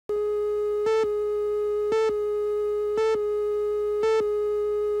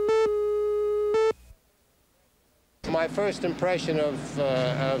first impression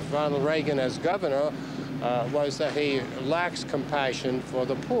of Ronald Reagan as governor was that he lacks compassion for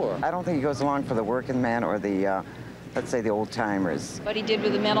the poor. I don't think he goes along for the working man or the, let's say, the old-timers. What he did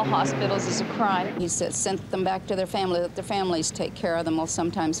with the mental hospitals is a crime. He sent them back to their family, that their families take care of them. Well,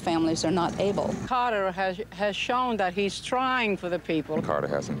 sometimes families are not able. Carter has shown that he's trying for the people. Carter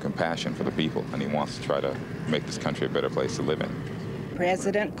has some compassion for the people, and he wants to try to make this country a better place to live in.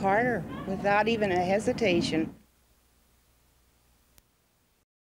 President Carter, without even a hesitation.